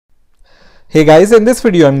Hey guys, in this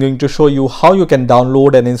video I'm going to show you how you can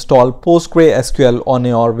download and install PostgreSQL on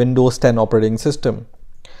your Windows 10 operating system.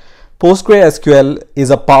 PostgreSQL is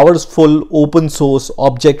a powerful open source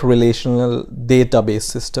object relational database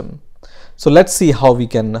system. So let's see how we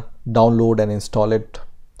can download and install it.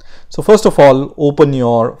 So first of all, open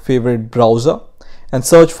your favorite browser and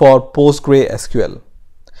search for PostgreSQL.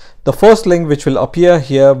 The first link which will appear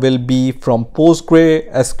here will be from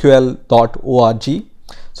postgresql.org.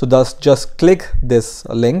 So just click this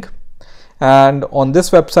link, and on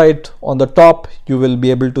this website on the top you will be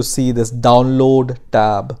able to see this download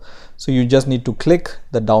tab. So you just need to click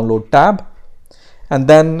the download tab, and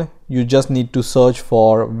then you just need to search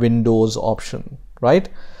for Windows option, right?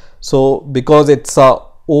 So because it's a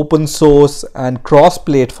open source and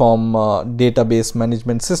cross-platform database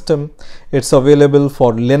management system, it's available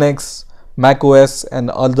for Linux, Mac OS and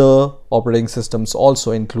other operating systems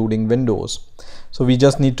also, including Windows. So we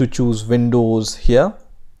just need to choose Windows here,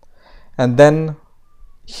 and then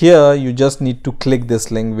here you just need to click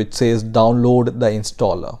this link which says download the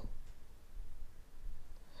installer.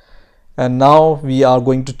 And now we are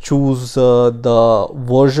going to choose the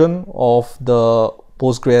version of the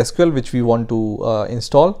PostgreSQL which we want to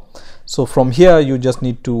install. So from here you just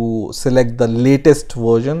need to select the latest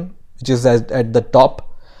version, which is at the top.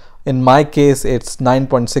 In my case it's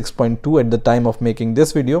 9.6.2 at the time of making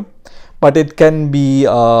this video, but it can be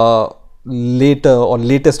later or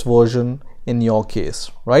latest version in your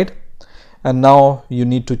case, right? And now you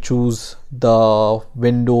need to choose the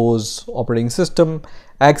Windows operating system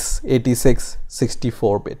x86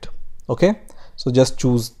 64-bit. Okay, so just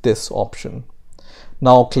choose this option.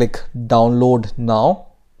 Now click download now,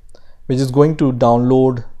 which is going to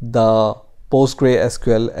download the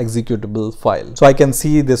PostgreSQL executable file. So I can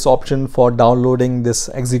see this option for downloading this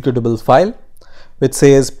executable file, which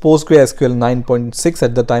says PostgreSQL 9.6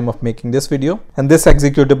 at the time of making this video, and this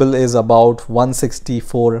executable is about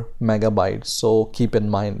 164 megabytes, so keep in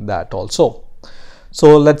mind that also.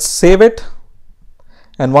 So let's save it,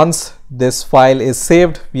 and once this file is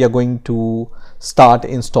saved we are going to start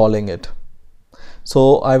installing it.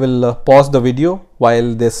 So I will pause the video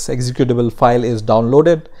while this executable file is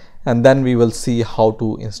downloaded, and then we will see how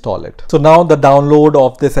to install it. So now the download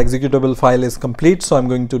of this executable file is complete. So I'm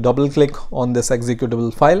going to double click on this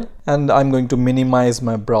executable file, and I'm going to minimize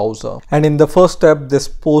my browser. And in the first step, this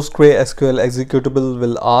PostgreSQL executable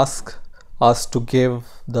will ask us to give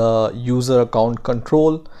the user account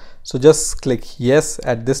control. So just click yes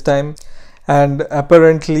at this time. And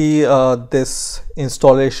apparently this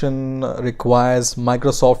installation requires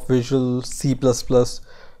Microsoft Visual C++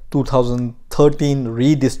 2013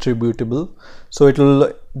 redistributable, so it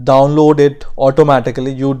will download it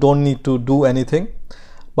automatically. You don't need to do anything,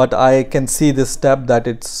 but I can see this step that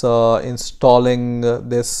it's installing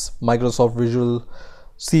this Microsoft Visual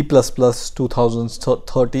C++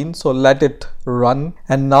 2013. So let it run,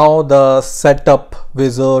 and now the setup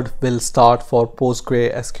wizard will start for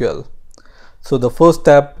PostgreSQL. So the first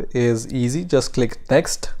step is easy, just click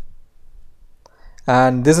next.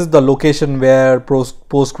 And this is the location where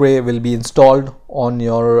Postgre will be installed on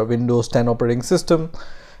your Windows 10 operating system.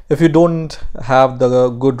 If you don't have the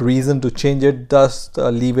good reason to change it, just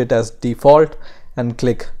leave it as default and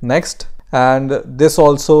click next. And this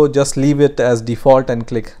also, just leave it as default and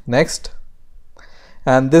click next.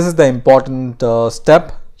 And this is the important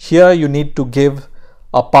step. Here you need to give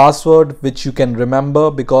a password which you can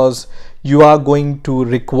remember, because you are going to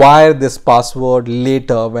require this password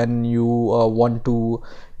later when you want to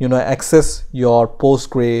access your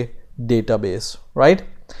Postgre database, right?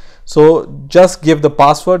 So just give the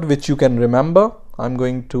password which you can remember. I'm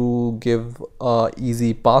going to give a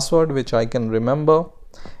easy password which I can remember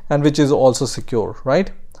and which is also secure,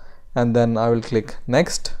 right? And then I will click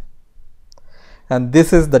next. And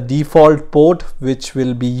this is the default port which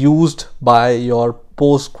will be used by your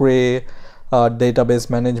Postgre database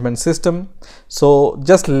management system. So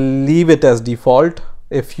just leave it as default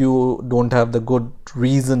if you don't have the good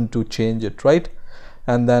reason to change it, right?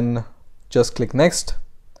 And then just click next.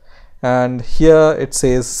 And here it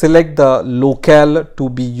says select the locale to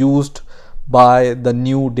be used by the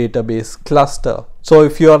new database cluster. So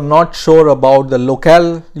if you are not sure about the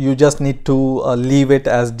locale, you just need to leave it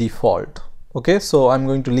as default. Okay, so I'm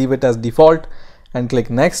going to leave it as default and click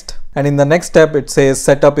next. And in the next step it says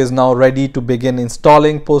setup is now ready to begin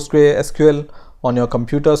installing PostgreSQL on your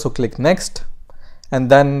computer. So click next, and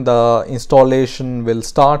then the installation will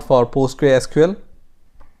start for PostgreSQL.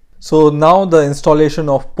 So now the installation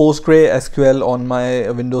of PostgreSQL on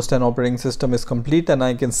my Windows 10 operating system is complete, and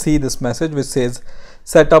I can see this message which says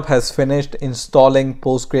setup has finished installing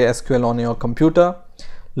PostgreSQL on your computer.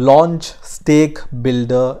 launch stake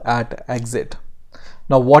builder at exit.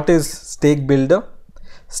 Now what is stake builder?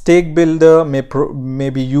 Stake builder may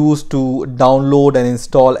be used to download and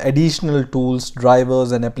install additional tools,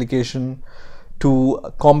 drivers and application to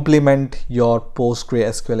complement your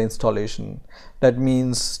PostgreSQL installation. That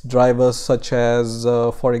means drivers such as,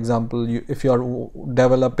 for example, if you are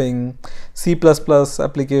developing C++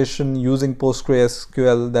 application using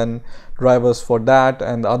PostgreSQL, then drivers for that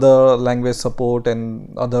and other language support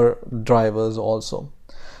and other drivers also.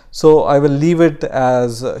 So I will leave it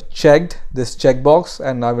as checked, this checkbox,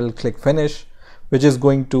 and I will click finish, which is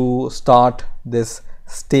going to start this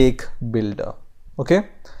stake builder. Okay.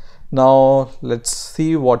 Now let's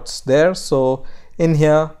see what's there. So in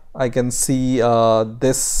here I can see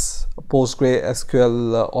this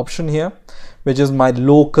PostgreSQL option here, which is my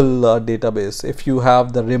local database. If you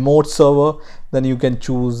have the remote server, then you can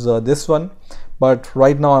choose this one, but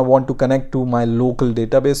right now I want to connect to my local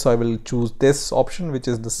database, so I will choose this option, which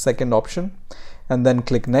is the second option, and then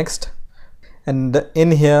click next. And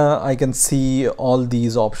in here I can see all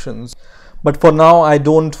these options. But for now, I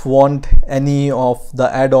don't want any of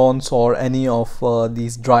the add-ons or any of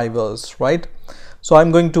these drivers, right? So I'm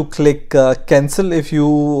going to click cancel. If you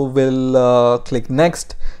will click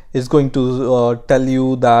next, it's going to tell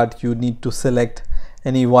you that you need to select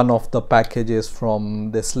any one of the packages from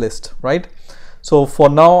this list, right? So for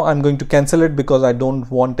now, I'm going to cancel it because I don't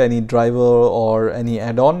want any driver or any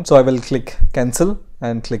add-on. So I will click cancel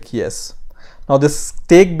and click yes. Now this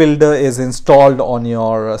stake builder is installed on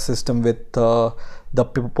your system with the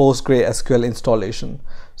PostgreSQL installation.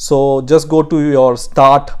 So just go to your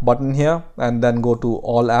start button here and then go to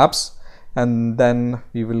all apps, and then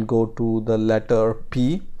we will go to the letter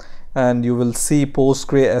P, and you will see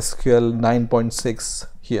PostgreSQL 9.6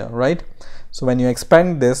 here, right? So when you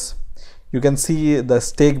expand this, you can see the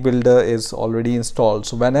stake builder is already installed.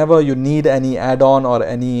 So whenever you need any add-on or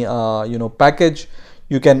any package,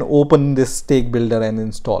 you can open this stake builder and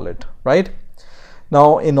install it, right?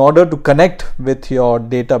 Now in order to connect with your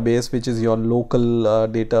database, which is your local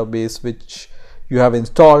database which you have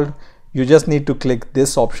installed, you just need to click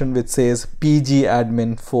this option which says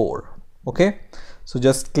pgAdmin 4. Okay, so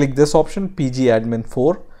just click this option pgAdmin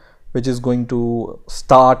 4, which is going to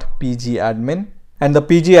start pgAdmin, and the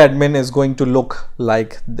pgAdmin is going to look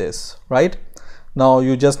like this, right? Now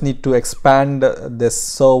you just need to expand this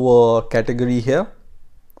server category here,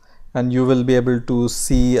 and you will be able to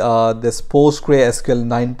see this PostgreSQL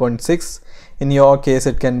 9.6. In your case,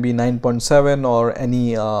 it can be 9.7 or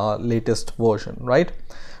any latest version, right?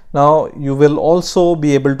 Now you will also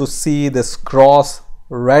be able to see this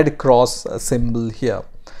red cross symbol here.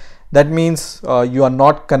 That means you are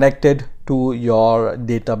not connected to your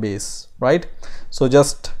database, right? So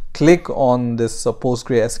just click on this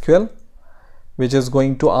PostgreSQL, which is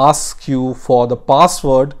going to ask you for the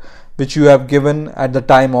password which you have given at the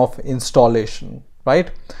time of installation, right?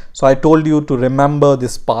 So I told you to remember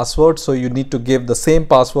this password, so you need to give the same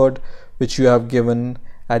password which you have given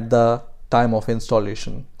at the time of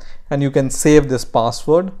installation, and you can save this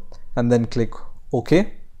password and then click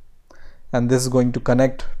OK, and this is going to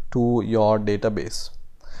connect to your database.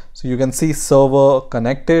 So you can see server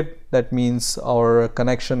connected. That means our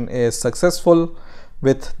connection is successful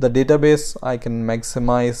with the database. I can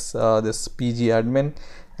maximize this pgAdmin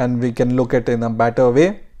and we can look at it in a better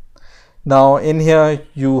way. Now in here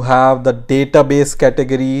you have the database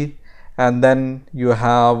category, and then you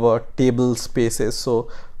have table spaces. So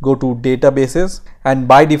go to databases, and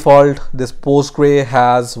by default this Postgre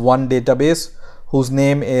has one database whose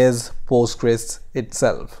name is Postgres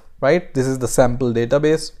itself, right? This is the sample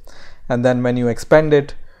database, and then when you expand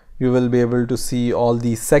it, you will be able to see all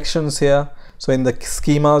these sections here. So in the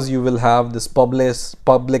schemas you will have this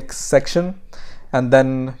public section, and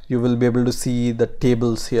then you will be able to see the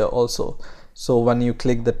tables here also. So when you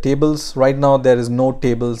click the tables, right now there is no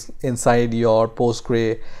tables inside your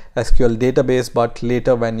PostgreSQL database, but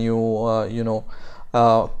later when you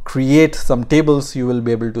create some tables, you will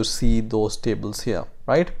be able to see those tables here,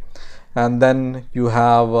 right? And then you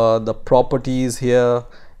have the properties here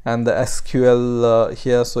and the SQL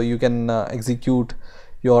here, so you can execute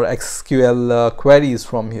your SQL queries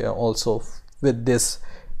from here also with this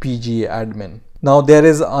pgAdmin. Now there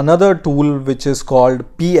is another tool which is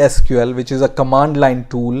called pSQL, which is a command line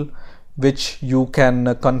tool which you can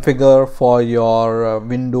configure for your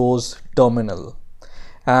Windows terminal.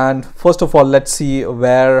 And first of all, let's see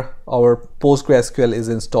where our PostgreSQL is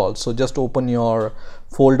installed. So just open your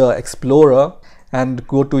folder Explorer and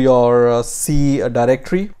go to your C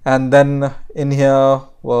directory, and then in here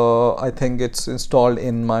I think it's installed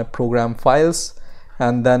in my program files,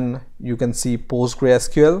 and then you can see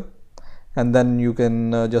PostgreSQL, and then you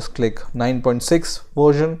can just click 9.6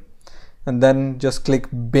 version, and then just click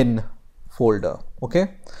bin folder. Okay,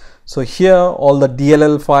 so here all the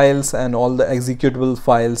DLL files and all the executable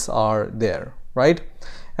files are there, right?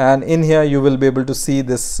 And in here you will be able to see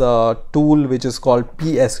this tool which is called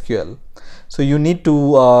pSQL. So you need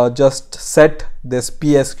to just set this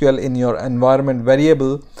pSQL in your environment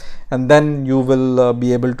variable, and then you will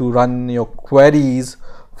be able to run your queries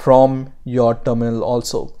from your terminal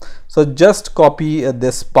also. So just copy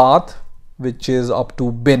this path which is up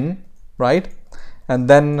to bin, right? And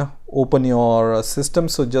then open your system.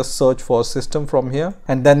 So just search for system from here,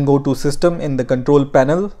 and then go to system in the control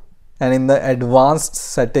panel, and in the advanced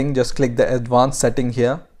setting just click the advanced setting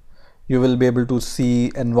here. You will be able to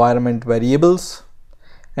see environment variables,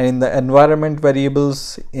 and in the environment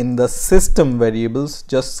variables, in the system variables,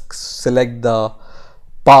 just select the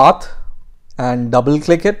path and double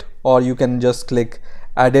click it, or you can just click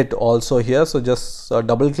edit also here. So just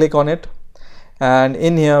double click on it, and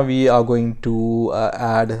in here we are going to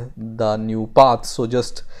add the new path. So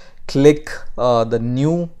just click the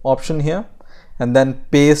new option here, and then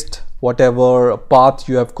paste whatever path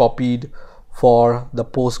you have copied for the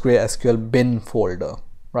PostgreSQL bin folder,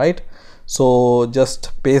 right? So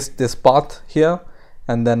just paste this path here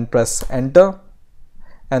and then press enter,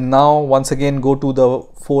 and now once again go to the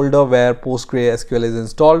folder where PostgreSQL is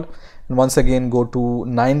installed, and once again go to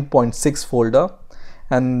 9.6 folder,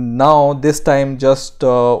 and now this time just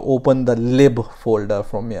open the lib folder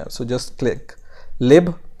from here. So just click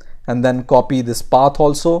lib and then copy this path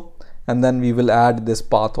also, and then we will add this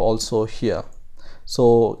path also here.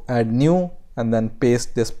 So add new and then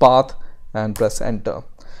paste this path and press enter.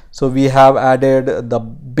 So we have added the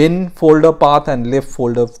bin folder path and lib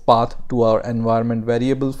folder path to our environment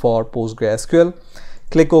variable for PostgreSQL.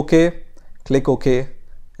 Click OK,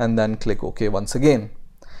 and then click OK once again.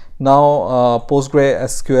 Now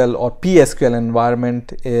PostgreSQL or pSQL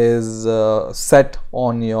environment is set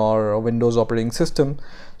on your Windows operating system.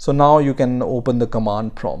 So now you can open the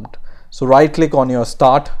command prompt. So right click on your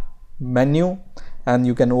start menu, and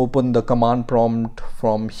you can open the command prompt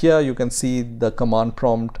from here. You can see the command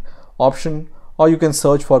prompt option, or you can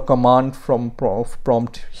search for command from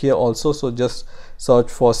prompt here also. So just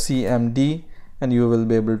search for CMD and you will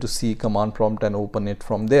be able to see command prompt and open it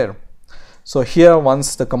from there. So here,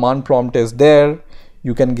 once the command prompt is there,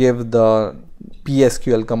 you can give the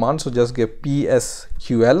pSQL command. So just give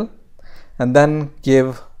pSQL and then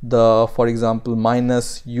give the, for example,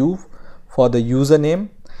 -u for the username,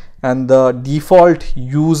 and the default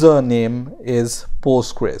username is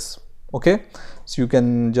Postgres. Okay, so you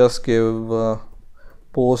can just give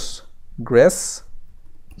Postgres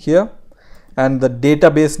here, and the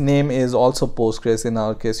database name is also Postgres in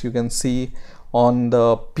our case. You can see on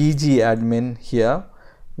the pgAdmin here,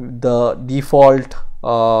 the default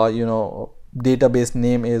database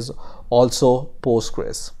name is also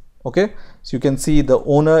Postgres. Okay, so you can see the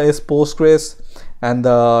owner is Postgres and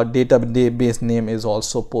the database name is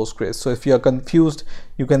also Postgres. So if you are confused,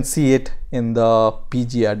 you can see it in the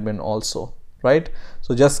pgAdmin also, right?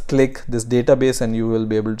 So just click this database and you will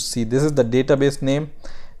be able to see this is the database name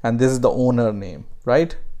and this is the owner name,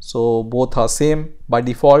 right? So both are same by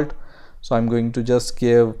default. So I'm going to just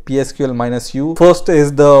give pSQL -u. First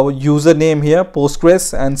is the username here,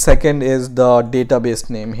 Postgres, and second is the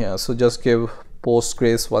database name here. So just give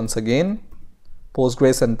Postgres once again,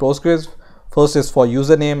 Postgres and Postgres. First is for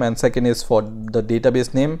username and second is for the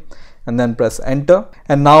database name, and then press enter.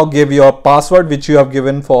 And now give your password which you have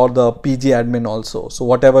given for the pgAdmin also. So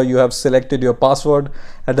whatever you have selected your password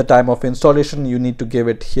at the time of installation, you need to give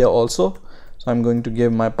it here also. So I'm going to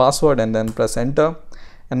give my password and then press enter.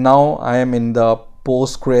 And now I am in the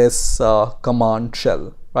Postgres command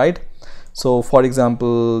shell, right? So for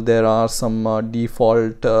example, there are some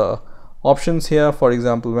default options here. For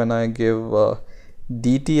example, when I give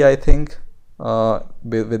dt, I think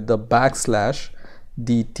with the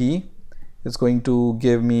 \dt, it's going to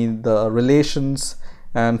give me the relations.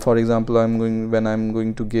 And for example, when I'm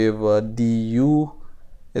going to give du,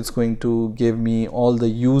 it's going to give me all the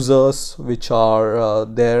users which are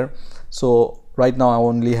there. So right now I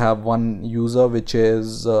only have one user, which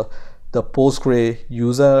is the Postgre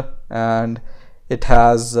user, and it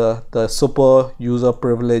has the super user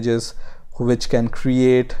privileges which can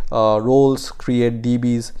create roles, create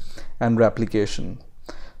DBs and replication.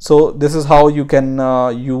 So this is how you can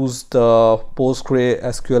use the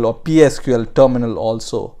PostgreSQL or pSQL terminal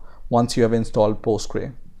also once you have installed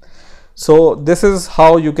Postgre. So this is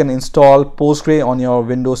how you can install Postgre on your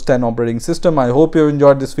Windows 10 operating system. I hope you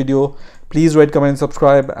enjoyed this video. Please rate, comment,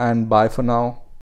 subscribe, and bye for now.